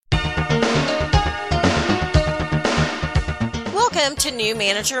Welcome to New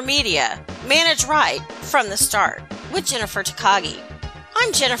Manager Media. Manage right from the start with Jennifer Takagi.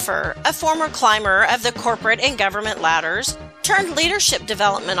 I'm Jennifer, a former climber of the corporate and government ladders turned leadership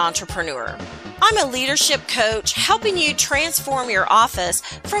development entrepreneur. I'm a leadership coach helping you transform your office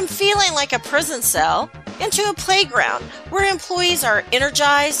from feeling like a prison cell into a playground where employees are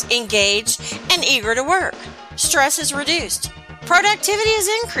energized, engaged, and eager to work. Stress is reduced. Productivity is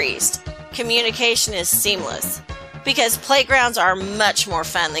increased. Communication is seamless. Because playgrounds are much more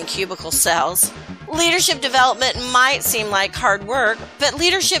fun than cubicle cells. Leadership development might seem like hard work, but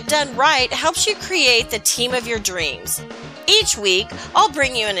leadership done right helps you create the team of your dreams. Each week, I'll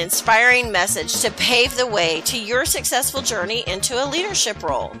bring you an inspiring message to pave the way to your successful journey into a leadership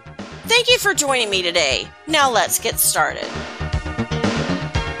role. Thank you for joining me today. Now let's get started.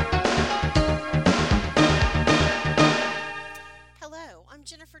 Hello, I'm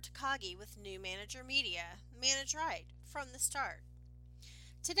Jennifer Takagi with New Manager Media. Manage right from the start.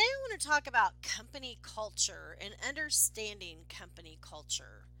 Today I want to talk about company culture and understanding company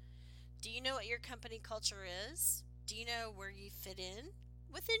culture. Do you know what your company culture is? Do you know where you fit in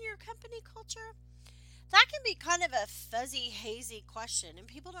within your company culture? That can be kind of a fuzzy, hazy question, and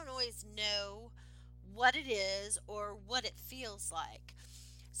people don't always know what it is or what it feels like.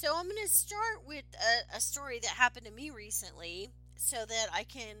 So I'm going to start with a story that happened to me recently so that I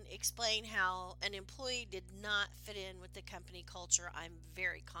can explain how an employee did not fit in with the company culture. I'm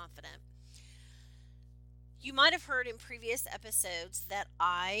very confident. You might have heard in previous episodes that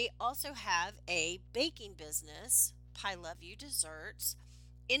I also have a baking business, Pie Love You Desserts,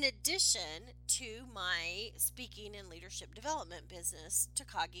 in addition to my speaking and leadership development business,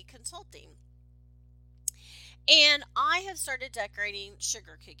 Takagi Consulting. And I have started decorating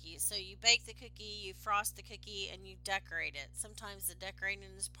sugar cookies. So you bake the cookie, you frost the cookie, and you decorate it. Sometimes the decorating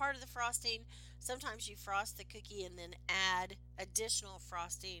is part of the frosting. Sometimes you frost the cookie and then add additional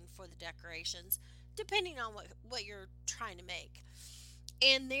frosting for the decorations, depending on what you're trying to make.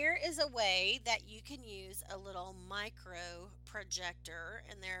 And there is a way that you can use a little micro projector,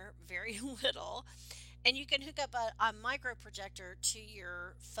 and they're very little. And you can hook up a micro projector to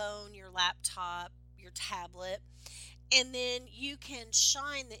your phone, your laptop, your tablet, and then you can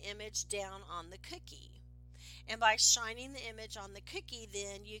shine the image down on the cookie. And by shining the image on the cookie,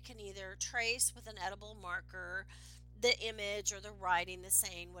 then you can either trace with an edible marker the image or the writing, the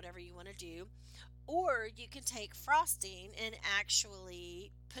saying, whatever you want to do, or you can take frosting and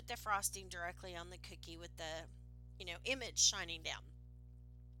actually put the frosting directly on the cookie with the image shining down.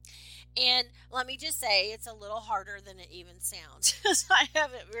 And let me just say, it's a little harder than it even sounds. I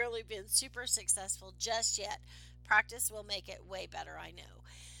haven't really been super successful just yet. Practice will make it way better, I know.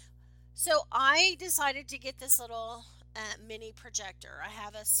 So I decided to get this little mini projector. I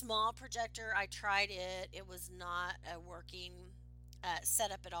have a small projector. I tried it. It was not a working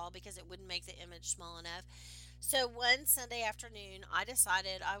setup at all because it wouldn't make the image small enough. So one Sunday afternoon, I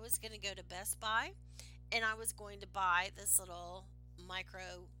decided I was going to go to Best Buy and I was going to buy this little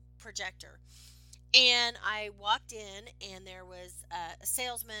micro projector. And I walked in and there was a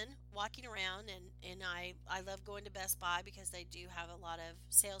salesman walking around, and I love going to Best Buy because they do have a lot of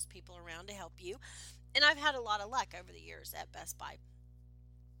salespeople around to help you. And I've had a lot of luck over the years at Best Buy.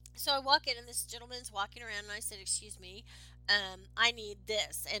 So I walk in and this gentleman's walking around and I said, "Excuse me, I need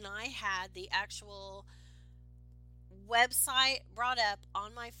this." And I had the actual website brought up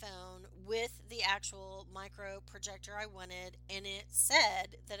on my phone with the actual micro projector I wanted, and it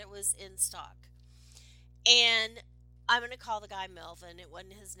said that it was in stock. And I'm going to call the guy Melvin. It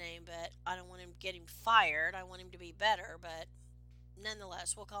wasn't his name, but I don't want him getting fired. I want him to be better, but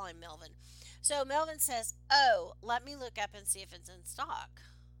nonetheless, we'll call him Melvin. So Melvin says, "Oh, let me look up and see if it's in stock."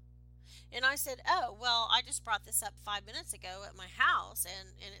 And I said, "Oh, well, I just brought this up 5 minutes ago at my house,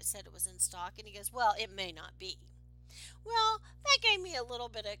 and it said it was in stock." And he goes, "Well, it may not be." Well, that gave me a little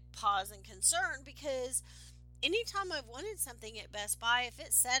bit of pause and concern because anytime I've wanted something at Best Buy, if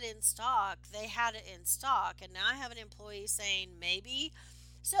it said in stock, they had it in stock. And now I have an employee saying maybe.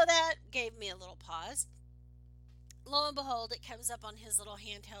 So that gave me a little pause. Lo and behold, it comes up on his little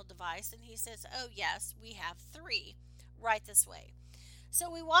handheld device and he says, "Oh, yes, we have 3 right this way." So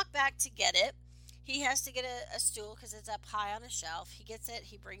we walk back to get it. He has to get a stool because it's up high on a shelf. He gets it.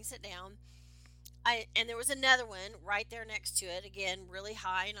 He brings it down. And there was another one right there next to it, again, really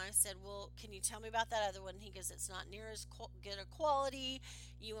high. And I said, "Well, can you tell me about that other one?" And he goes, "It's not near as good a quality.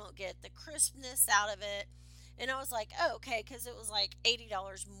 You won't get the crispness out of it." And I was like, "Oh, okay," because it was like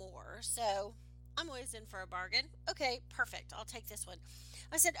 $80 more. So I'm always in for a bargain. Okay, perfect. I'll take this one.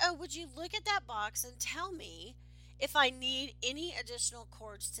 I said, "Oh, would you look at that box and tell me if I need any additional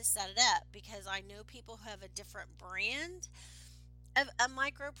cords to set it up?" Because I know people who have a different brand a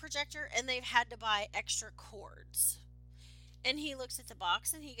micro projector, and they've had to buy extra cords. And he looks at the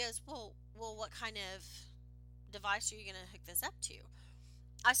box and he goes, well, what kind of device are you going to hook this up to?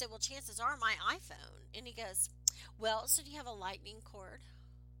 I said, well, chances are my iPhone. And he goes, well, so do you have a lightning cord?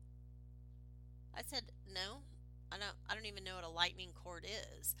 I said, no, I don't even know what a lightning cord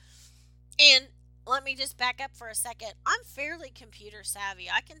is. And let me just back up for a second. I'm fairly computer savvy.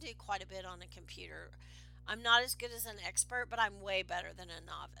 I can do quite a bit on a computer. I'm not as good as an expert, but I'm way better than a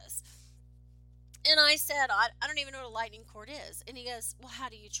novice. And I said, I don't even know what a lightning cord is. And he goes, well, how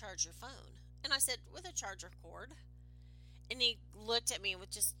do you charge your phone? And I said, with a charger cord. And he looked at me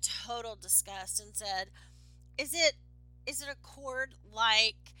with just total disgust and said, is it a cord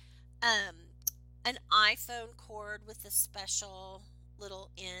like um, an iPhone cord with a special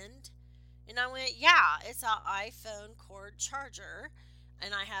little end? And I went, yeah, it's an iPhone cord charger.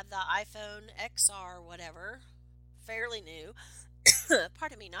 And I have the iPhone XR, whatever, fairly new.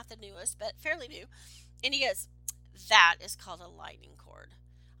 Pardon me, not the newest, but fairly new. And he goes, that is called a lightning cord.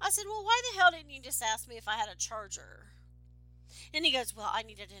 I said, well, why the hell didn't you just ask me if I had a charger? And he goes, well, I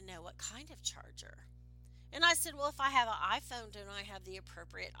needed to know what kind of charger. And I said, well, if I have an iPhone, don't I have the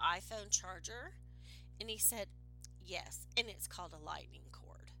appropriate iPhone charger? And he said, yes, and it's called a lightning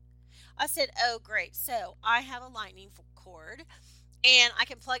cord. I said, oh, great. So I have a lightning cord, and I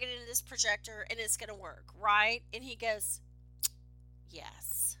can plug it into this projector, and it's going to work, right? And he goes,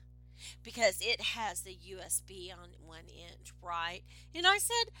 yes, because it has the USB on one end, right? And I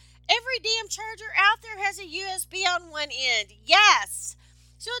said, every damn charger out there has a USB on one end. Yes.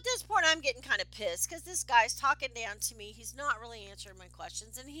 So at this point, I'm getting kind of pissed because this guy's talking down to me. He's not really answering my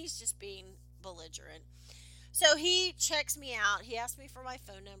questions, and he's just being belligerent. So he checks me out. He asks me for my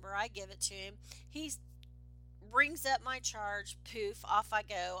phone number. I give it to him. He brings up my charge. Poof, off I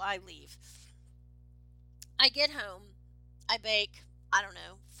go. I leave. I get home. I bake, I don't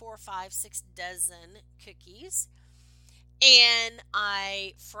know, 4, 5, 6 dozen cookies. And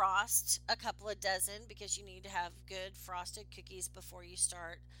I frost a couple of dozen because you need to have good frosted cookies before you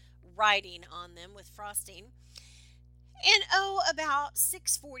start writing on them with frosting. And about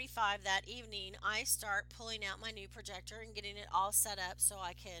 6:45 that evening, I start pulling out my new projector and getting it all set up so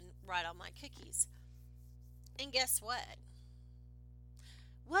I can write on my cookies. And guess what?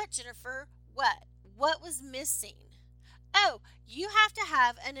 What, Jennifer? What? What was missing? Oh, you have to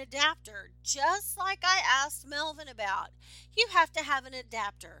have an adapter, just like I asked Melvin about. You have to have an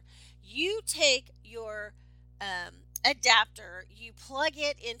adapter. You take your adapter, you plug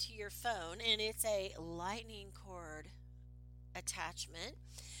it into your phone, and it's a lightning cord attachment.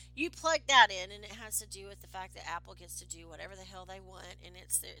 You plug that in, and it has to do with the fact that Apple gets to do whatever the hell they want, and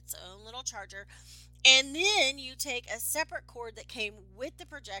it's its own little charger. And then you take a separate cord that came with the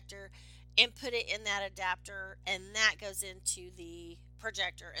projector and put it in that adapter, and that goes into the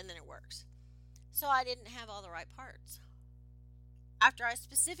projector, and then it works. So I didn't have all the right parts. After I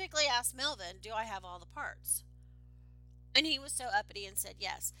specifically asked Melvin, do I have all the parts? And he was so uppity and said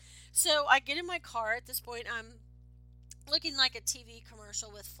yes. So I get in my car. At this point, I'm looking like a TV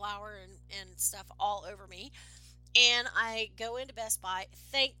commercial with flour and stuff all over me. And I go into Best Buy.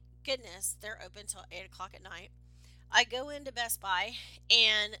 Thank goodness they're open till 8 o'clock at night. I go into Best Buy,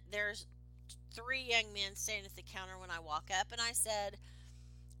 and there's 3 young men standing at the counter when I walk up, and I said,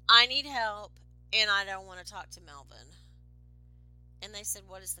 I need help, and I don't want to talk to Melvin. And they said,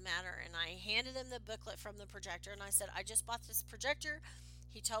 what is the matter? And I handed them the booklet from the projector, and I said, I just bought this projector.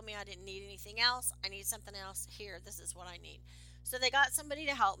 He told me I didn't need anything else. I need something else. Here, this is what I need. So they got somebody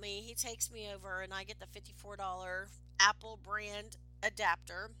to help me. He takes me over, and I get the $54 Apple brand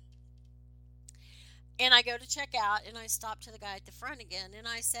adapter. And I go to check out, and I stop to the guy at the front again, and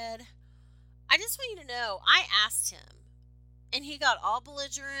I said, I just want you to know, I asked him, and he got all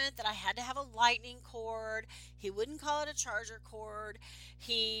belligerent that I had to have a lightning cord. He wouldn't call it a charger cord.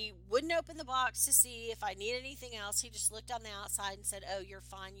 He wouldn't open the box to see if I needed anything else. He just looked on the outside and said, oh, you're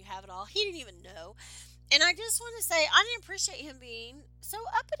fine, you have it all. He didn't even know. And I just want to say, I didn't appreciate him being so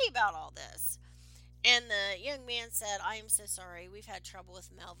uppity about all this. And the young man said, I am so sorry. We've had trouble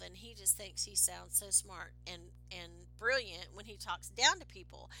with Melvin. He just thinks he sounds so smart and brilliant when he talks down to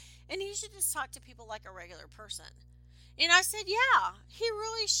people. And he should just talk to people like a regular person. And I said, yeah, he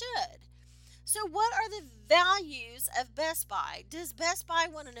really should. So what are the values of Best Buy? Does Best Buy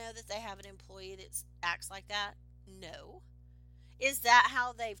want to know that they have an employee that acts like that? No. Is that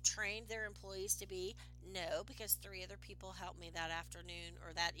how they've trained their employees to be? No, because 3 other people helped me that afternoon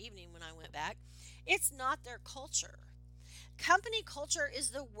or that evening when I went back. It's not their culture. Company culture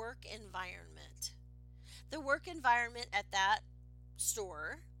is the work environment. The work environment at that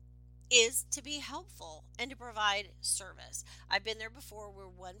store is to be helpful and to provide service. I've been there before where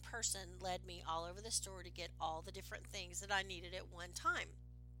one person led me all over the store to get all the different things that I needed at one time.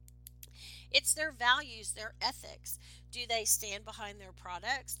 It's their values, their ethics. Do they stand behind their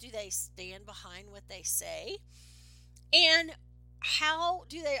products? Do they stand behind what they say? And how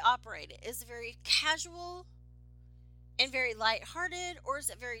do they operate it? Is it very casual and very lighthearted, or is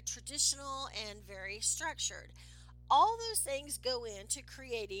it very traditional and very structured? All those things go into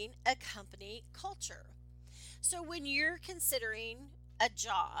creating a company culture. So when you're considering a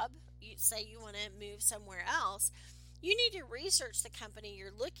job, you say you want to move somewhere else, you need to research the company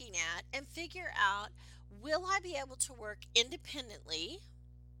you're looking at and figure out, will I be able to work independently,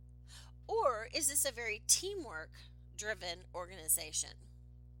 or is this a very teamwork driven organization?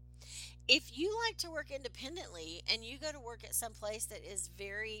 If you like to work independently and you go to work at some place that is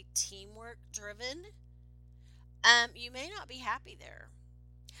very teamwork driven, you may not be happy there.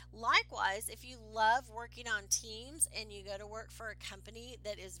 Likewise, if you love working on teams and you go to work for a company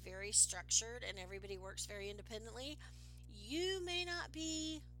that is very structured and everybody works very independently, you may not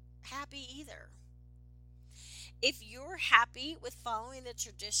be happy either. If you're happy with following the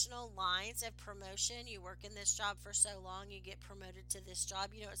traditional lines of promotion, you work in this job for so long, you get promoted to this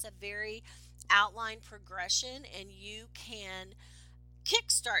job. It's a very outlined progression, and you can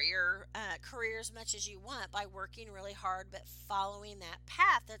kickstart your career as much as you want by working really hard but following that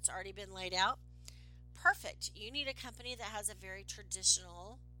path that's already been laid out. Perfect. You need a company that has a very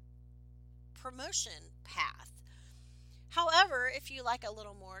traditional promotion path. However, if you like a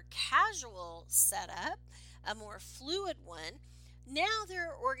little more casual setup, a more fluid one, now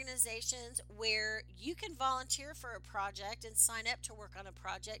there are organizations where you can volunteer for a project and sign up to work on a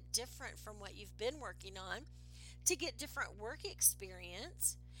project different from what you've been working on to get different work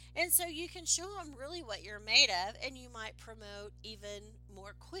experience. And so you can show them really what you're made of, and you might promote even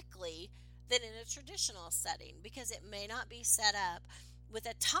more quickly than in a traditional setting because it may not be set up with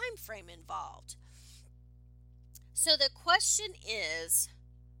a time frame involved. So the question is,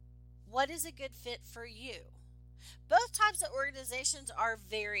 what is a good fit for you? Both types of organizations are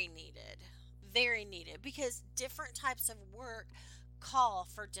very needed because different types of work call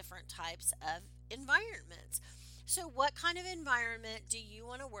for different types of environments. So what kind of environment do you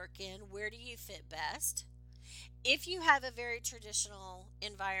want to work in? Where do you fit best? If you have a very traditional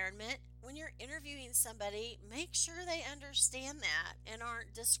environment, when you're interviewing somebody, make sure they understand that and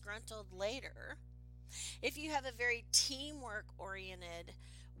aren't disgruntled later. If you have a very teamwork-oriented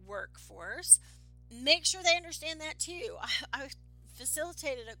workforce, make sure they understand that too. I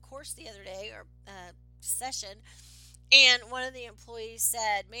facilitated a course the other day, or a session, and one of the employees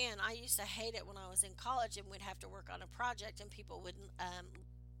said, man, I used to hate it when I was in college and would have to work on a project and people wouldn't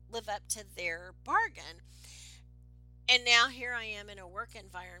live up to their bargain. And now here I am in a work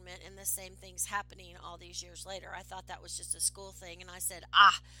environment and the same thing's happening all these years later. I thought that was just a school thing, and I said,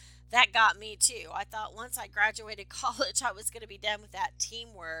 that got me too. I thought once I graduated college, I was going to be done with that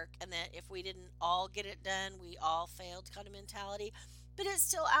teamwork, and that if we didn't all get it done, we all failed kind of mentality. But it's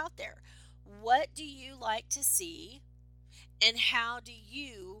still out there. What do you like to see, and how do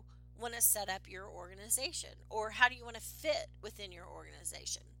you want to set up your organization, or how do you want to fit within your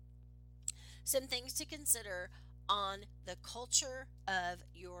organization? Some things to consider on the culture of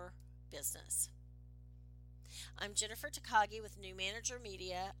your business. I'm Jennifer Takagi with New Manager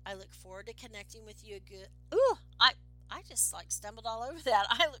Media. I look forward to connecting with you again. I just stumbled all over that.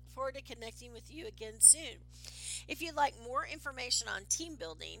 I look forward to connecting with you again soon. If you'd like more information on team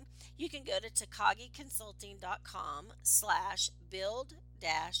building, you can go to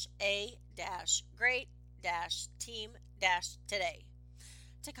takagiconsulting.com/build-a-great-team-today.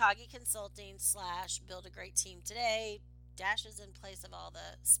 Takagi Consulting /build a great team today, dashes in place of all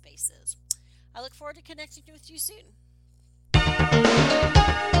the spaces. I look forward to connecting with you soon.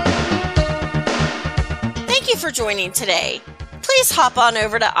 Thank you for joining today. Please hop on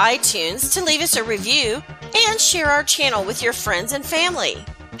over to iTunes to leave us a review and share our channel with your friends and family.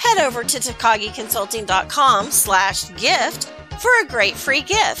 Head over to takagiconsulting.com/gift for a great free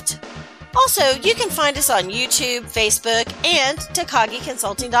gift. Also, you can find us on YouTube, Facebook, and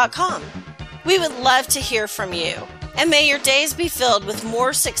takagiconsulting.com. We would love to hear from you, and may your days be filled with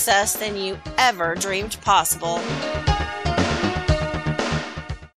more success than you ever dreamed possible.